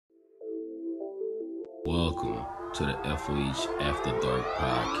Welcome to the FOH After Dark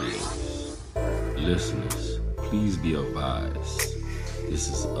podcast. Listeners, please be advised. This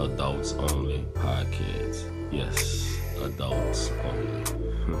is adults only podcast. Yes, adults only.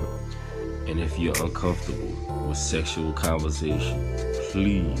 And if you're uncomfortable with sexual conversation,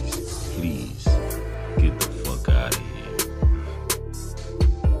 please get the fuck out of here.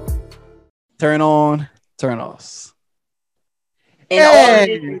 Turn on, turn offs. And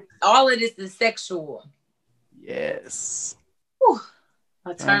Hey! all of this is sexual. Yes. Whew.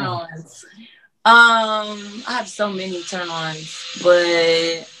 Turn ons. I have so many turn ons,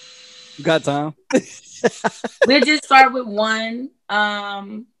 but You got time? we'll just start with one.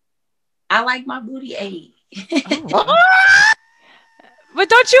 I like my booty ate. But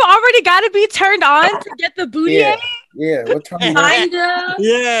don't you already gotta be turned on to get the booty? Yeah, yeah. What time? Kinda.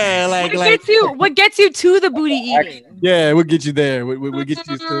 Yeah, What gets you to the booty eating? Yeah, we'll get you there. We'll get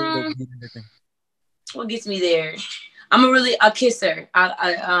you to What gets me there? I'm a kisser.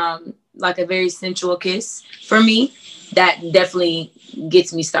 I like a very sensual kiss for me. That definitely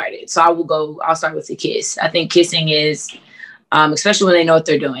gets me started. So I'll start with the kiss. I think kissing is, especially when they know what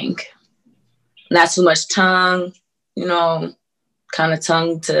they're doing. Not too much tongue, kind of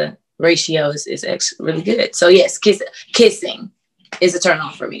tongue to ratio is actually really good. So yes, kissing is a turn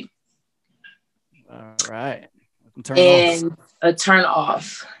on for me. All right. And a turn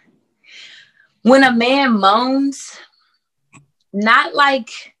off. When a man moans, not like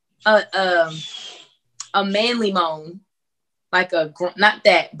a manly moan, not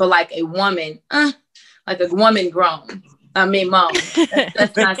that, but like a woman, like a woman groan. I mean, moan.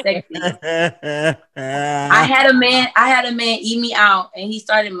 That's not sexy. I had a man eat me out, and he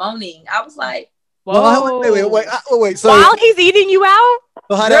started moaning. I was like, "Whoa, wait!" So while he's eating you out,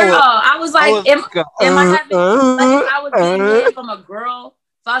 so how girl, that I was like, am I having? Like, if I was getting head from a girl,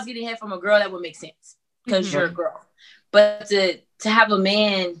 if I was getting head from a girl, that would make sense because you're a girl. But to have a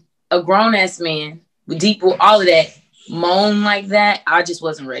man, a grown ass man, with deep with all of that, moan like that, I just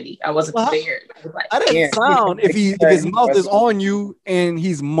wasn't ready. I wasn't prepared. I was like, I didn't sound if his mouth is on you and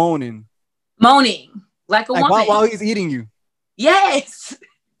he's moaning like a woman while he's eating you. Yes.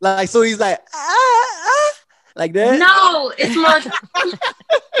 Like so he's like like that. No, it's more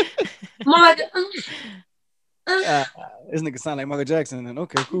like this nigga sound like Michael Jackson. Then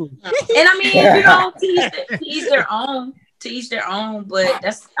okay, cool. And I mean, to each their own. To each their own. But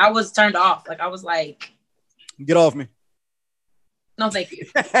I was turned off. Like I was like, get off me. No, thank you.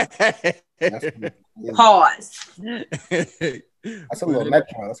 Pause. That's a little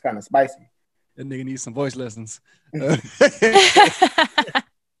metro. That's kind of spicy. That nigga needs some voice lessons. It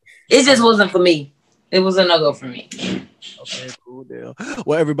just wasn't for me. It was a no-go for me. Okay, cool deal.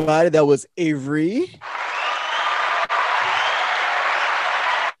 Well, everybody, that was Avery.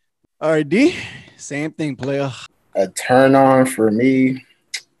 All right, D. Same thing, player. A turn on for me.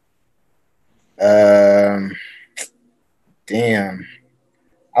 Damn.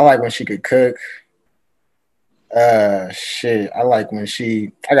 I like when she could cook. I like when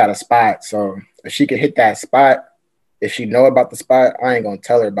I got a spot. So if she could hit that spot, if she know about the spot, I ain't gonna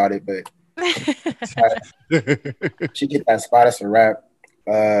tell her about it, but she hit that spot, it's a wrap.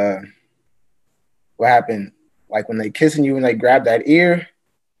 What happened? Like when they kissing you and they grab that ear.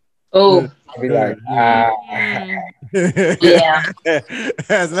 Oh, I'll be like, yeah. Did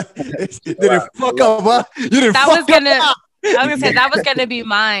it fuck up, huh? You didn't I was fuck gonna say that was gonna be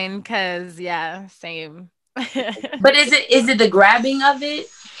mine because same. But is it the grabbing of it,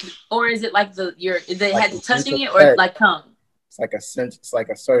 or is it like the touching it, or like tongue? It's like a sense. It's like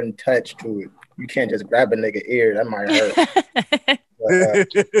a certain touch to it. You can't just grab a nigga ear. That might hurt. But,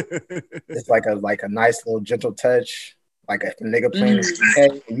 it's like a nice little gentle touch. Like if the nigga playing his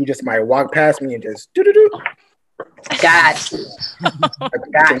head, and you just might walk past me and just do. Got you.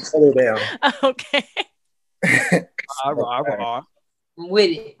 Got you. Down. Okay. I'm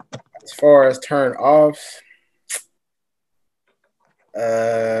with it. As far as turn offs,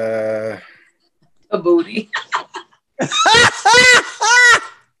 a booty.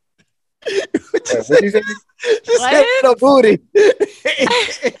 What you say? Just a booty.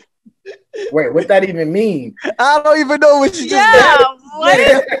 Wait, what that even mean? I don't even know what you just said. What?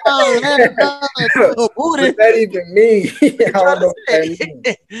 What that even mean? I don't know what that means.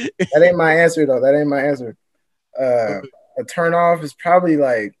 That ain't my answer though. That ain't my answer. A turn off is probably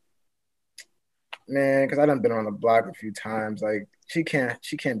like, man, because I done been on the block a few times. Like she can't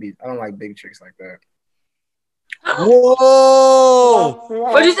be. I don't like big chicks like that. Whoa!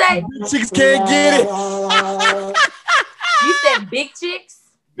 What'd you say? Chicks can't get it. You said big chicks?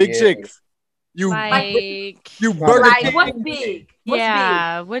 Big chicks. You Like, you Burger Like, King. what's big? What's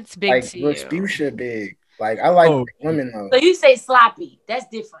yeah, what's big Like to you? Respucia big. Like I like Oh. big women though. big? So you say sloppy? That's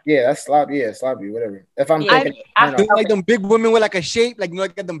different. Yeah, that's sloppy. Yeah, sloppy. Whatever. If I'm Yeah, thinking, I turn You off. don't like them big women with like a shape, like you know,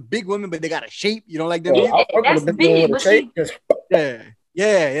 like them big women, but they got a shape. You don't like them? So either? I'll fuck That's with a big big, woman with but a shape. Just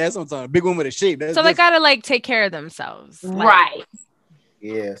Yeah, that's what I'm talking. Big woman with a shape. That's So they different. gotta like take care of themselves. Like, right.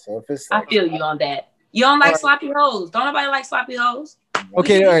 yeah. So if it's I like, feel you on that. You don't like Alright. sloppy hoes. Don't nobody like sloppy hoes.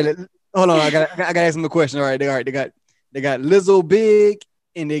 Okay, all right. Hold on, I gotta ask them a question. All right, they got Lizzo big,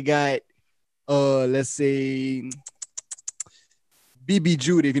 and they got let's say BB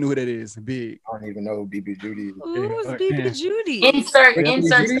Judy, if you know who that is, big. I don't even know who BB Judy is. who's Yeah. BB Judy? Insert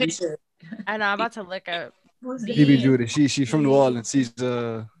Judy? picture. I know. I'm about to look up Who's BB that? Judy. She's from New Orleans. She's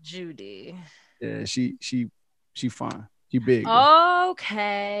Judy. yeah, she fine. She big.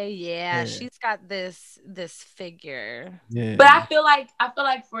 Okay, yeah, Yeah. she's got this figure. Yeah. But I feel like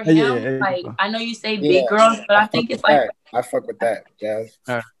for him, Yeah. like I know you say Yeah. big girls, but I think it's like I fuck with that, Jazz.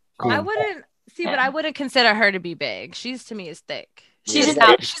 All right, cool. I wouldn't see, but I wouldn't consider her to be big. She's to me is thick. She's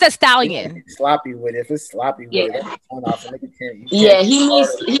Yeah, She's a stallion. sloppy with it. If it's sloppy with it, Yeah. that's turn off. And you can't, yeah, he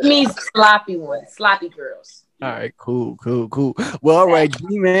means sloppy ones, sloppy girls. All right, cool. Well, all right,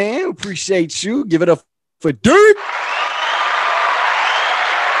 G man, appreciate you. Give it up for Dirt.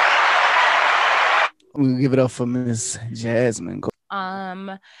 We'll give it up for Miss Jasmine.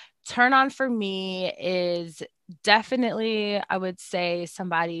 Turn on for me is definitely, I would say,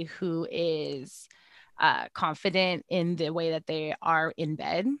 somebody who is confident in the way that they are in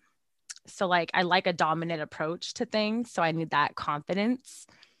bed. So like I like a dominant approach to things. So I need that confidence.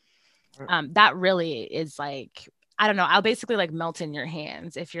 That really is like, I don't know, I'll basically like melt in your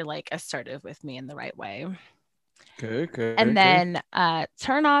hands if you're like assertive with me in the right way. Okay. And then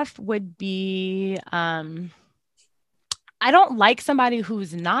turn off would be I don't like somebody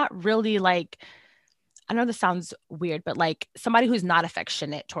who's not really like, I know this sounds weird, but like somebody who's not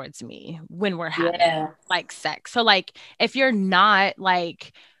affectionate towards me when we're having like sex. So like if you're not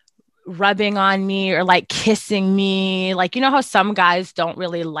like rubbing on me or like kissing me, like you know how some guys don't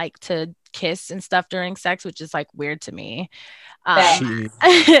really like to kiss and stuff during sex, which is like weird to me. But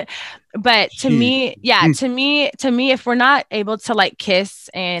to me, if we're not able to like kiss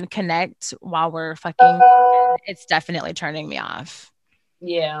and connect while we're fucking, it's definitely turning me off.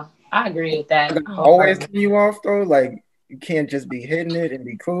 Yeah, I agree with that. Always turn you off though. Like you can't just be hitting it and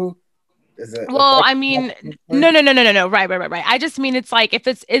be cool. Well, I mean, no. Right. I just mean it's like if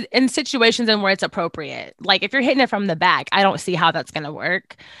it's in situations in where it's appropriate. Like if you're hitting it from the back, I don't see how that's gonna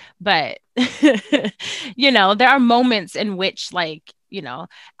work. But you know, there are moments in which, like, you know,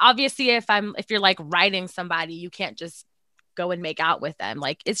 obviously if you're like riding somebody, you can't just go and make out with them.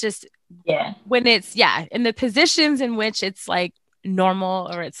 Like it's just when it's in the positions in which it's like normal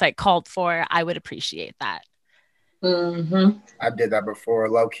or it's like called for, I would appreciate that. Mm-hmm. I did that before.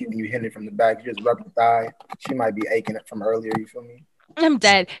 Low key, when you hit it from the back, you just rub the thigh. She might be aching it from earlier. You feel me? I'm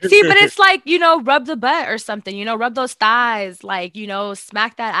dead. See, but it's like, you know, rub the butt or something, you know, rub those thighs, like, you know,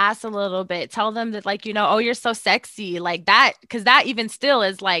 smack that ass a little bit. Tell them that, like, you know, oh, you're so sexy, like that, because that even still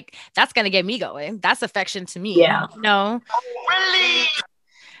is like, that's gonna get me going. That's affection to me. Yeah. No.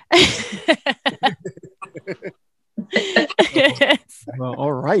 Well,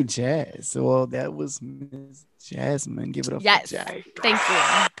 all right, Jazz. Well, that was Miss Jasmine. Give it up. Yes. For Jazz. Thank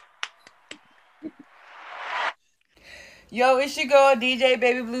you. Yo, it's your girl, DJ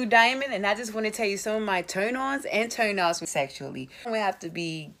Baby Blue Diamond, and I just want to tell you some of my turn-ons and turn-offs sexually. We have to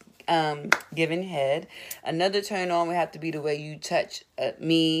be giving head. Another turn-on would have to be the way you touch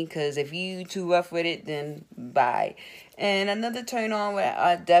me, because if you too rough with it, then bye. And another turn-on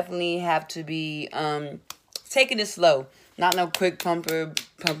would definitely have to be taking it slow. Not no quick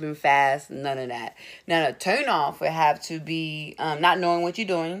pumping fast, none of that. Now, a turn-off would have to be not knowing what you're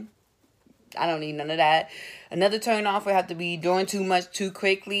doing. I don't need none of that. Another turn off would have to be doing too much too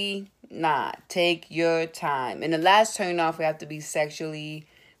quickly. Nah, take your time. And the last turn off would have to be sexually,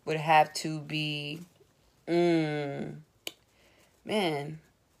 would have to be, man,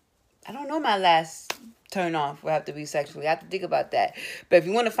 I don't know my last turn off would have to be sexually. I have to think about that. But if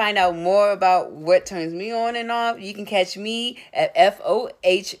you want to find out more about what turns me on and off, you can catch me at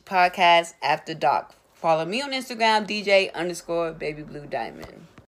FOH Podcast After Dark. Follow me on Instagram, DJ_Baby Blue Diamond.